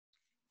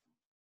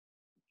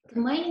Good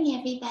morning,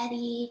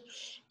 everybody.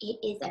 It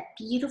is a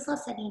beautiful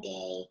sunny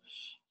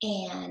day,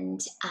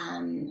 and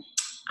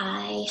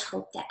I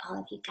hope that all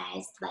of you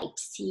guys liked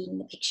seeing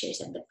the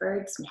pictures of the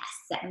bird's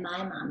nests that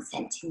my mom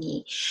sent to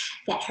me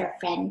that her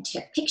friend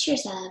took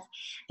pictures of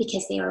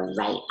because they were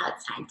right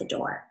outside the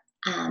door.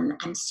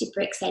 I'm super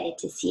excited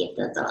to see if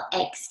those little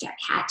eggs start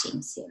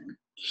hatching soon.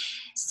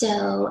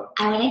 So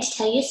I wanted to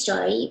tell you a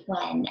story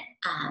when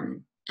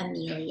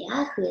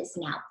Amelia, who is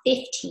now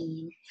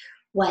 15,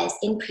 was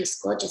in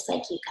preschool, just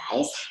like you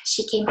guys.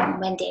 She came home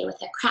one day with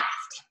a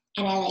craft,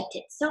 and I liked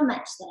it so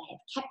much that I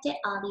have kept it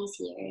all these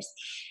years,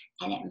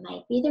 and it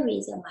might be the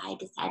reason why I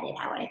decided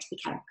I wanted to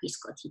become a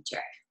preschool teacher,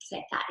 because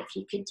I thought if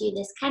you could do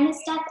this kind of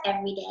stuff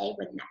every day,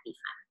 wouldn't that be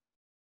fun?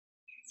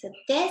 So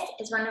this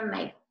is one of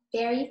my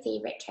very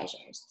favorite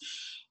treasures.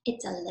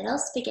 It's a little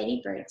spaghetti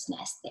bird's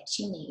nest that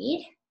she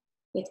made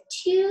with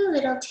two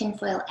little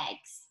tinfoil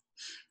eggs.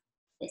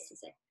 This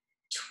is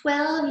a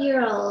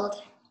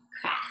 12-year-old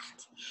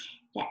craft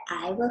that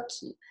I will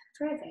keep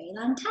for a very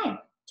long time.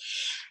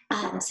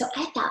 So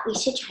I thought we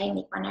should try and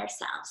make one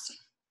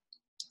ourselves.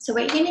 So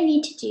what you're going to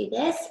need to do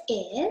this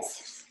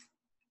is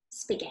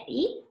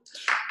spaghetti,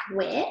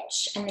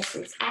 which, and this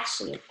is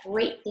actually a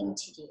great thing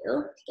to do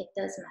to get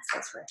those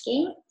muscles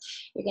working,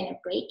 you're going to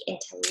break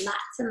into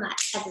lots and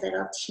lots of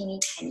little teeny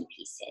tiny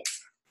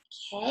pieces.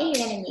 Okay,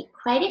 you're going to need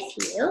quite a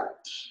few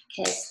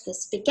because the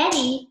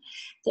spaghetti,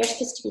 they're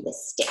supposed to be the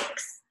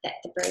sticks that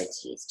the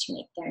birds use to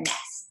make their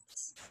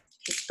nests.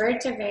 Because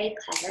birds are very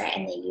clever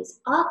and they use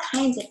all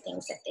kinds of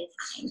things that they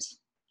find.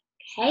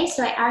 Okay,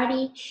 so I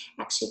already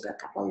actually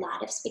broke up a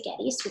lot of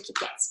spaghetti so we could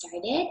get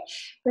started.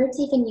 Birds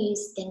even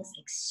use things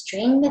like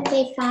string that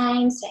they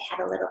find. So I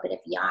had a little bit of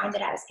yarn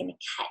that I was going to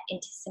cut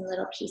into some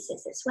little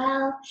pieces as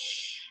well.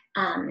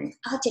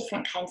 All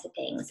different kinds of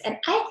things. And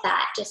I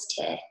thought just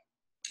to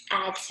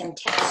add some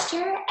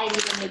texture, I'd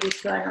even maybe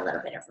throw in a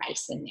little bit of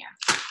rice in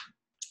there.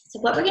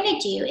 So what we're going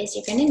to do is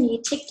you're going to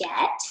need to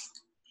get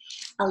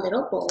a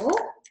little bowl,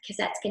 because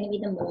that's going to be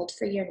the mold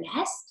for your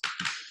nest.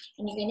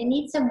 And you're going to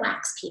need some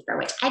wax paper,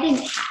 which I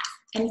didn't have.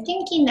 I'm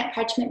thinking that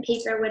parchment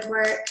paper would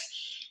work,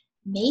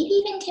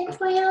 maybe even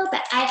tinfoil,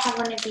 but I have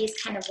one of these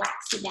kind of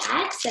waxy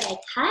bags that I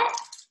cut.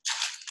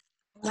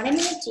 And what I'm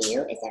going to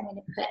do is I'm going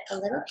to put a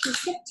little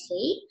piece of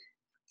tape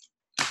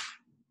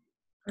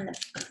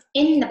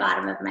in the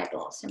bottom of my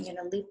bowl. So I'm going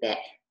to loop it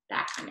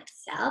back on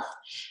itself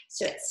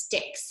so it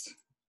sticks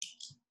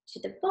to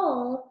the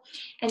bowl,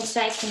 and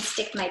so I can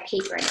stick my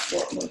paper and it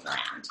won't move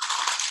around.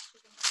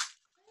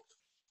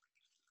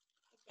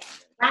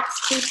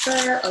 Wax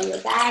paper or your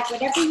bag,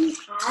 whatever you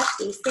have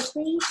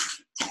basically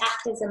to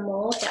act as a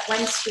mold, that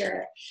once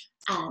your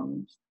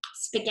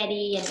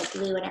spaghetti and the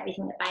glue and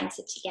everything that binds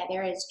it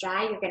together is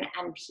dry, you're going to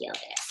unpeel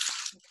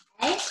this.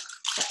 Okay,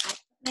 so I put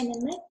mine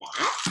in like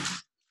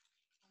that.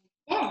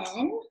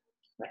 Then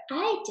what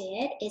I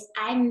did is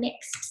I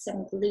mixed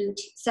some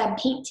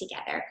paint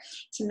together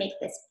to make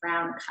this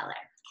brown color,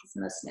 because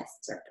most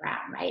nests are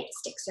brown, right?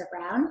 Sticks are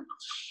brown.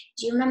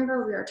 Do you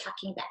remember we were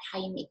talking about how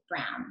you make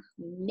brown?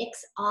 You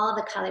mix all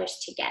the colors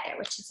together,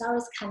 which is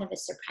always kind of a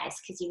surprise,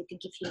 because you would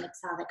think if you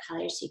mix all the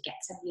colors, you get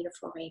some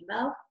beautiful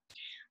rainbow,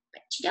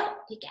 but you don't,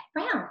 you get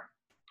brown,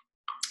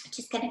 which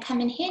is going to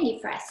come in handy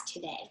for us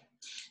today.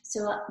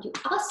 So you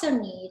also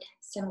need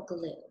some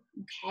glue,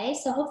 okay?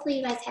 So hopefully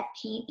you guys have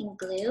paint and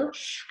glue.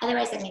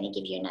 Otherwise, I'm going to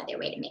give you another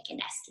way to make a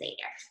nest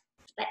later.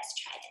 Let's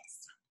try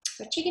this.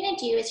 What you're going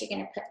to do is you're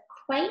going to put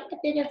quite a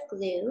bit of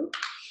glue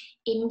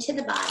into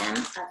the bottom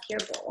of your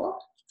bowl,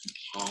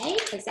 okay?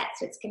 Because that's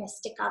what's going to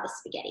stick all the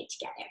spaghetti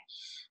together.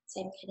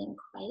 So I'm putting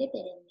quite a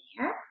bit in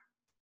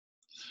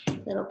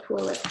there, little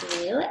pool of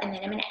glue, and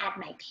then I'm going to add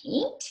my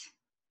paint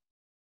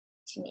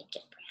to make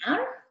it brown.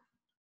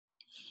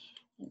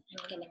 And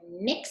I'm going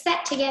to mix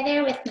that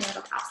together with my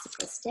little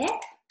popsicle stick.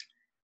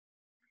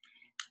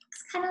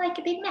 It's kind of like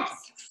a big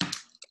mess.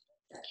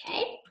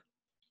 Okay.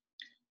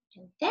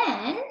 And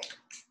then,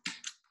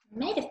 I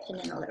might have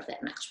put in a little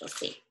bit much, we'll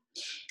see.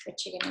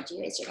 What you're going to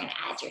do is you're going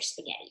to add your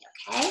spaghetti,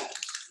 okay?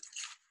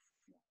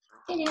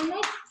 Pop it in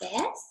like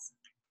this.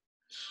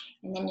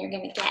 And then you're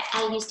going to get,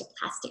 I used a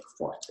plastic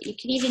fork, but you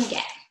could even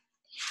get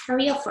a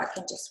real fork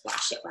and just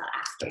wash it well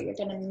after. You're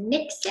going to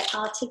mix it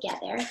all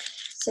together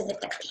so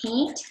that the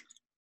paint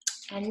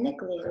and the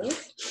glue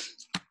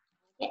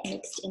get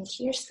mixed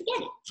into your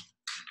spaghetti.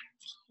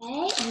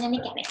 Okay, and then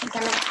again, I think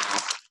I'm going to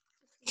add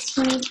a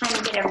teeny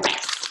tiny bit of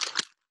rice.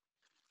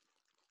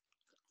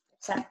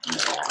 Something a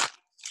little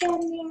extra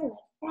in there like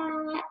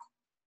that.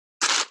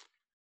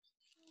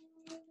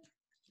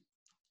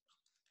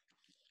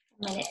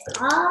 And when it's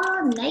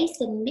all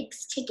nice and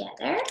mixed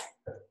together,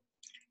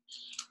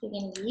 you're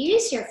going to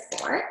use your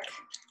fork.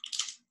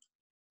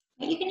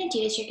 What you're going to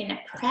do is you're going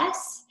to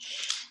press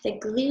the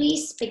gluey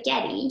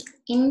spaghetti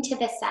into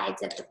the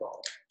sides of the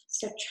bowl.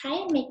 So try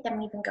and make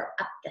them even go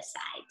up the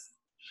sides.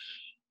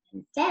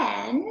 And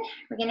then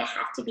we're going to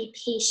have to be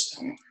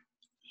patient.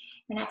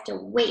 We're going to have to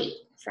wait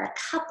for a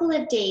couple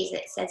of days.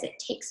 It says it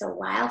takes a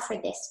while for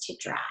this to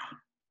dry.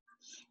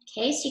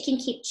 Okay, so you can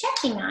keep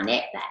checking on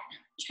it, but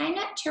try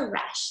not to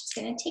rush. It's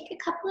gonna take a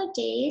couple of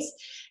days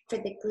for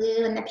the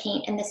glue and the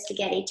paint and the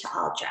spaghetti to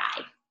all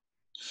dry.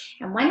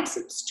 And once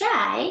it's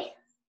dry,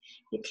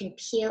 you can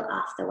peel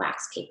off the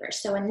wax paper.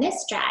 So when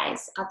this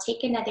dries, I'll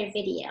take another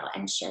video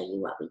and show you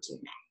what we do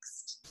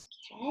next,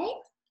 okay?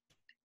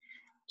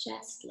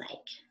 Just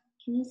like,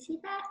 can you see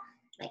that?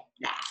 Like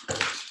that.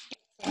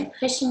 And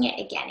pushing it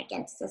again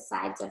against the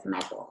sides of my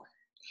bowl.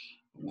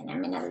 And then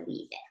I'm gonna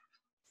leave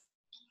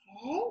it,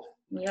 okay?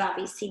 And you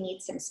obviously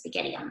need some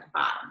spaghetti on the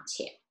bottom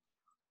too.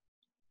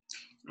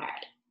 All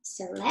right,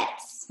 so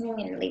I'm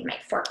gonna leave my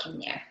fork in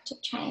there to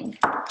try and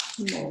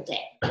mold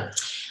it.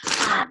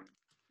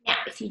 Now,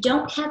 if you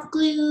don't have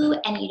glue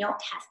and you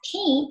don't have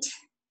paint,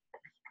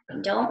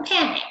 don't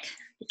panic,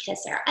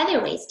 because there are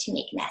other ways to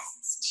make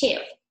nests too.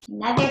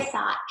 Another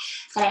thought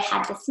that I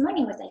had this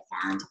morning was I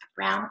found a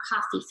brown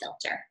coffee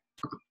filter.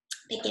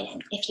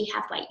 Again, if you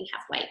have white, you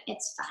have white,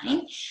 it's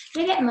fine.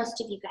 But I bet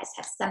most of you guys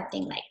have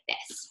something like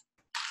this.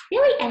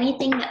 Really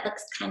anything that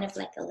looks kind of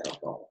like a little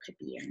bowl could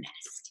be your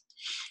nest.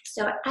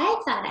 So what I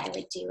thought I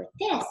would do with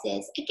this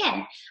is,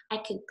 again, I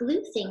could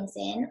glue things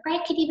in, or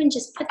I could even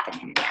just put them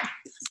in there.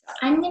 So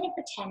I'm gonna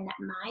pretend that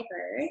my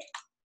bird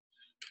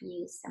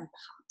used some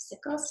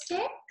popsicle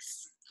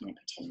sticks. I'm gonna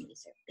pretend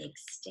these are big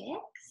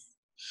sticks.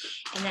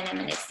 And then I'm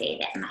gonna say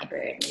that my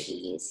bird maybe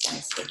used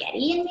some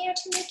spaghetti in there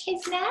to make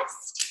his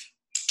nest.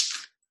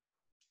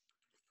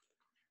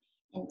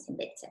 And some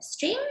bits of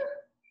string.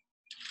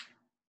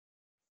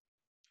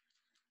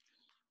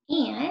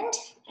 And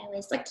I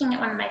was looking at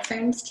one of my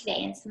ferns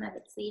today and some of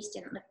its leaves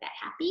didn't look that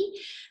happy.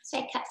 So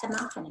I cut them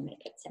off and I'm gonna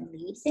put some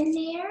leaves in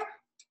there.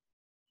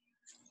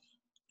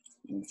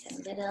 And some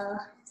little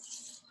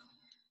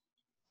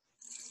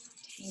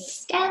tiny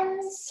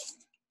stems.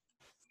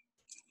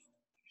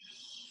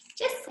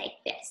 Just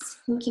like this.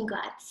 You can go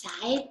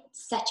outside.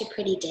 It's such a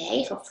pretty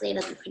day. Hopefully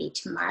it'll be pretty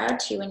tomorrow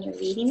too when you're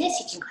reading this.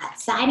 You can go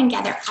outside and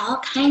gather all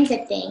kinds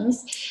of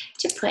things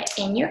to put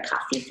in your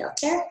coffee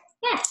filter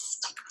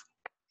nest.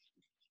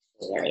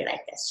 I really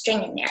like the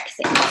string in there because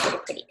it makes it a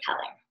pretty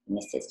color. And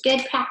this is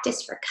good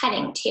practice for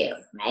cutting too,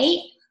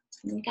 right?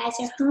 When you guys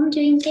are home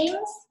doing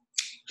things.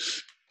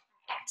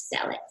 So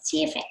let's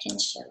see if I can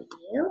show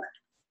you.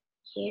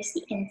 Here's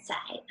the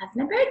inside of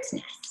my bird's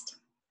nest.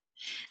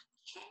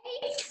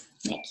 Okay,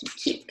 and I can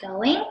keep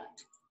going.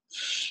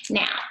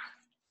 Now,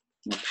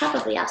 you're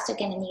probably also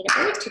going to need a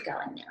bird to go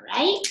in there,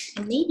 right?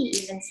 And maybe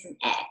even some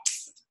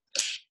eggs.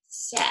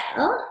 So,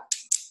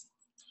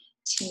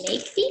 to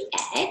make the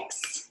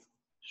eggs,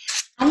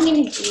 I'm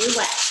going to do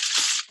what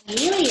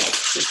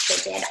Amelia's teacher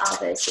did all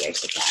those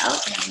years ago.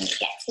 And I'm going to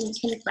get some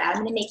tinfoil. I'm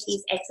going to make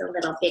these eggs a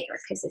little bigger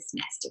because this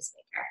nest is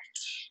bigger.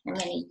 I'm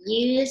going to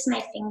use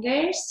my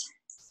fingers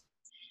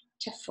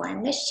to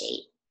form the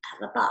shape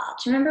of a ball.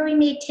 Do you remember we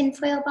made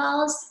tinfoil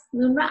balls,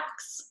 moon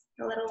rocks,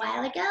 a little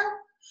while ago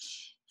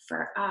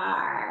for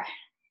our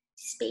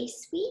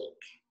space week?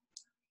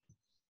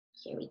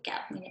 Here we go.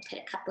 I'm going to put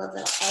a couple of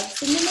little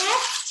eggs in the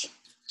nest.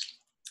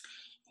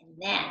 And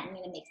then I'm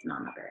going to make the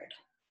mama bird.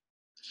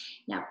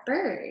 Now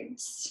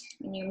birds,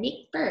 when you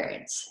make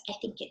birds, I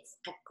think it's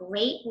a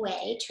great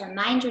way to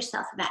remind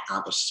yourself about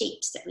all the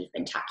shapes that we've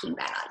been talking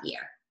about all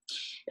year,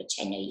 which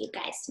I know you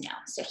guys know.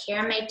 So here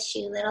are my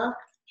two little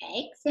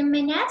eggs in my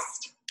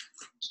nest.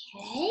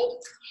 Okay,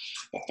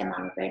 that the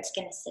mama bird's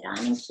gonna sit on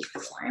and keep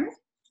warm.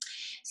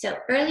 So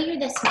earlier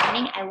this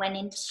morning, I went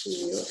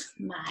into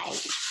my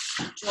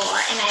drawer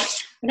and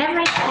whenever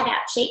I cut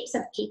out shapes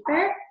of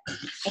paper,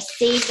 I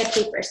save the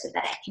paper so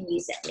that I can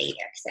use it later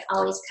because it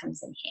always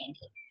comes in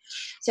handy.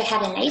 So I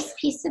had a nice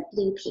piece of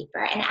blue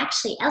paper, and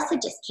actually Elsa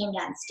just came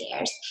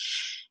downstairs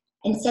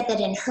and said that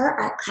in her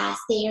art class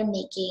they are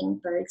making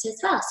birds as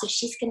well. So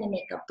she's going to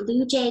make a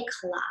blue jay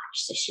collage.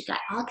 So she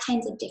got all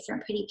kinds of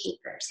different pretty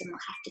papers, and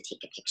we'll have to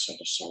take a picture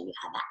to show you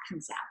how that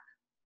comes out.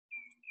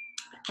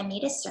 I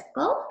made a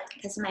circle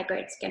because my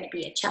bird's going to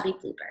be a chubby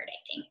bluebird, I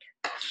think.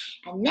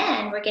 And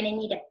then we're going to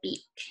need a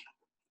beak.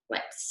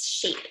 What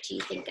shape do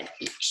you think a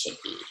beak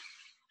should be?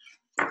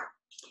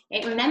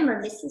 Right, remember,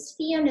 Mrs.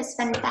 Fiona's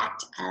fun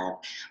fact of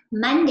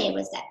Monday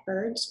was that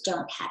birds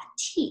don't have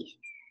teeth.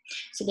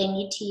 So they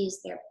need to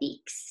use their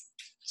beaks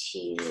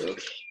to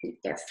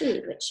eat their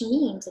food, which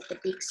means that the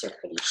beaks are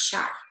pretty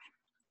sharp.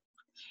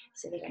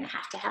 So they're going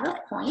to have a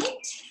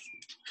point.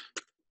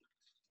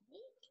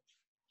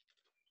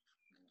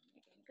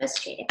 Go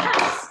straight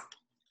across.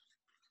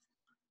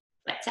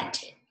 What's that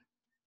to?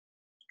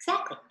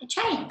 Exactly, a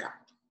triangle.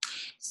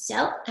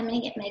 So I'm going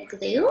to get my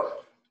glue,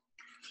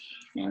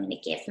 and I'm going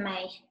to give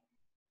my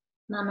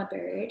mama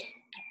bird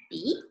a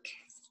beak.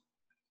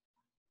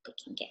 I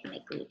can get my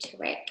glue to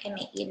work. I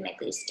might use my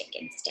glue stick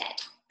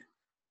instead.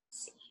 Let's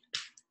see.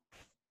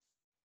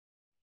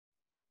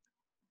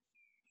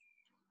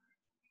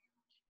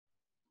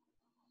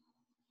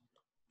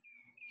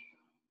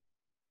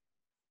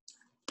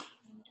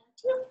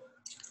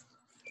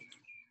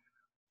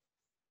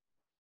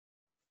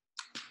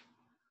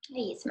 I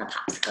use my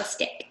popsicle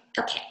stick.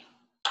 Okay.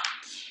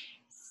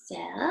 So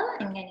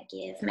I'm going to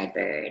give my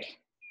bird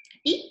a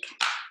beak.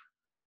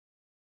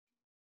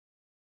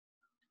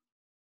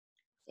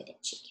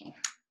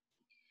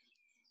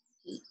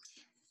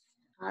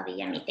 all the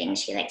yummy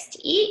things she likes to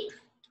eat.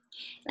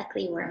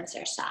 Luckily, worms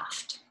are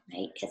soft,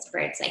 right? Because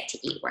birds like to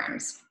eat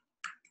worms.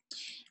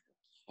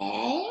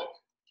 Okay,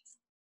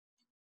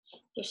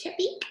 here's her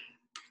beak.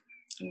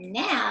 And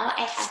now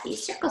I have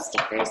these circle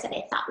stickers that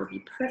I thought would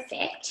be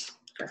perfect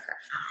for her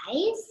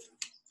eyes.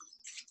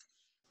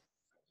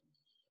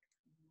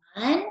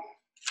 1,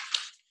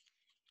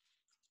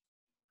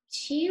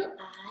 2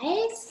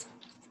 eyes.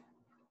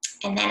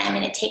 And then I'm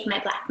going to take my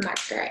black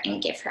marker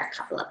and give her a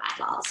couple of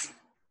eyeballs.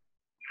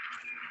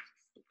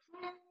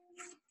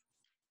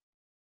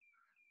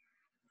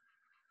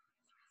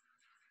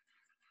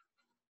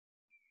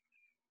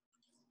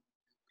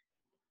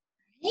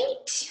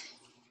 Right.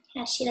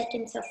 How's she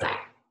looking so far?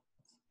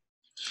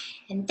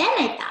 And then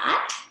I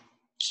thought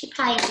she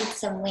probably needs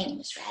some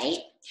wings, right?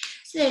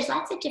 So there's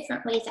lots of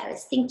different ways I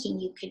was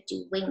thinking you could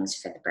do wings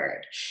for the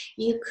bird.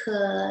 You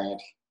could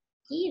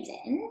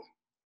even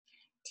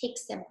take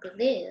some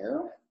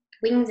glue,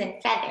 wings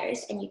and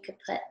feathers, and you could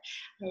put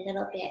a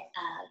little bit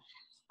of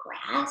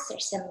grass or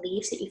some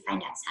leaves that you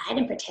find outside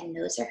and pretend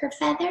those are her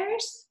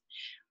feathers,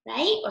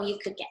 right? Or you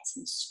could get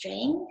some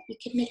string. You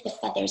could make the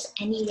feathers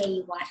any way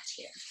you want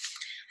to.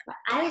 What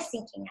I was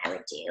thinking I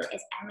would do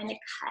is I'm going to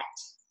cut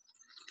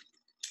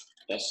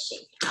this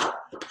shape out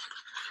with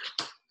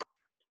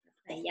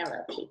my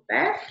yellow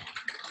paper.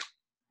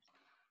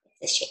 It's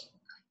this shape.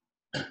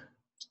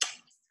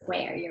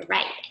 Square, you're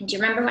right. And do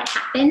you remember what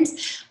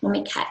happens when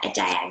we cut a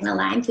diagonal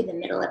line through the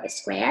middle of a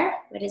square?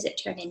 What does it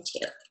turn into?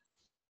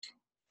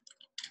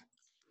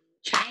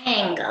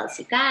 Triangles,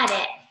 you got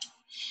it.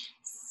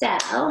 So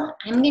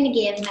I'm going to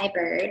give my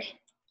bird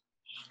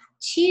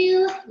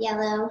 2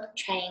 yellow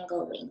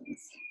triangle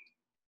wings.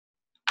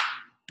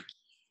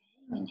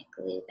 I'm going to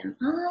glue them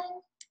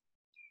on.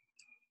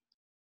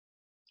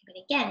 But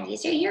again,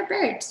 these are your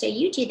birds, so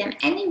you do them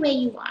any way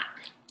you want.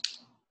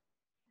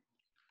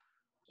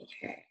 Give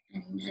her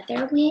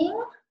another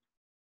wing.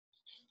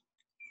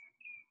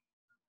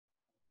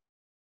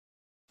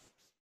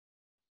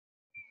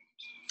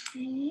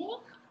 Okay.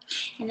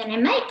 And then I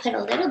might put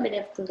a little bit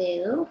of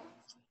glue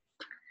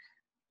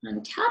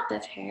on top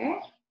of her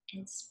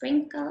and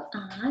sprinkle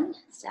on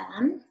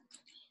some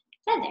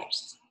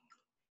feathers.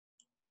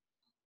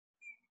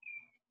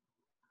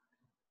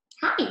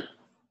 Hi.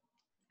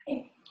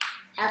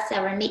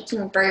 Elsa, we're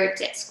making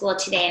birds at school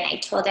today, and I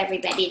told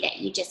everybody that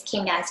you just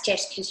came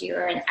downstairs because you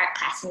were in art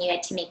class and you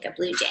had to make a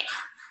blue jay.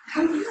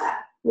 How do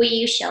that? Will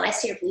you show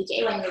us your blue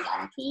jay when you're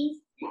done, please?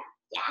 Yeah?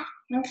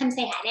 You want to come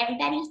say hi to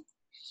everybody?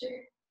 Sure.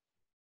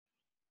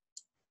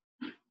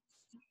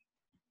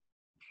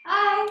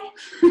 Hi.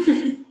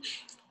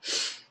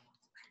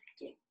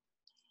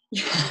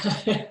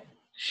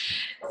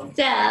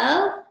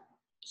 So,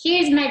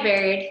 here's my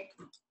bird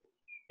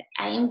that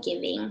I am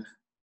giving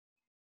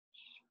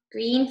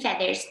green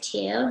feathers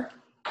to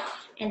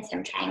and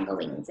some triangle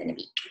wings and a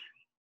beak.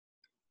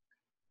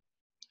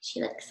 She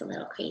looks a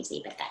little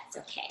crazy, but that's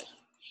okay.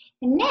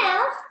 And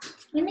now,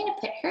 I'm going to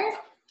put her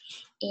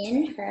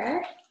in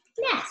her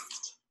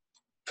nest.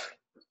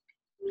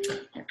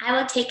 And I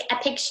will take a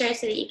picture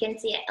so that you can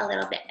see it a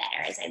little bit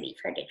better as I leave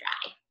her to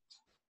dry.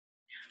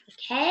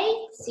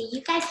 Okay, so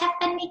you guys have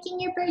fun making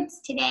your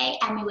birds today,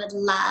 and we would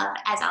love,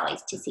 as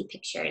always, to see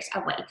pictures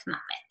of what you come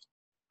up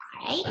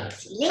with. All right,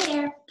 see you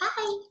later.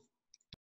 Bye.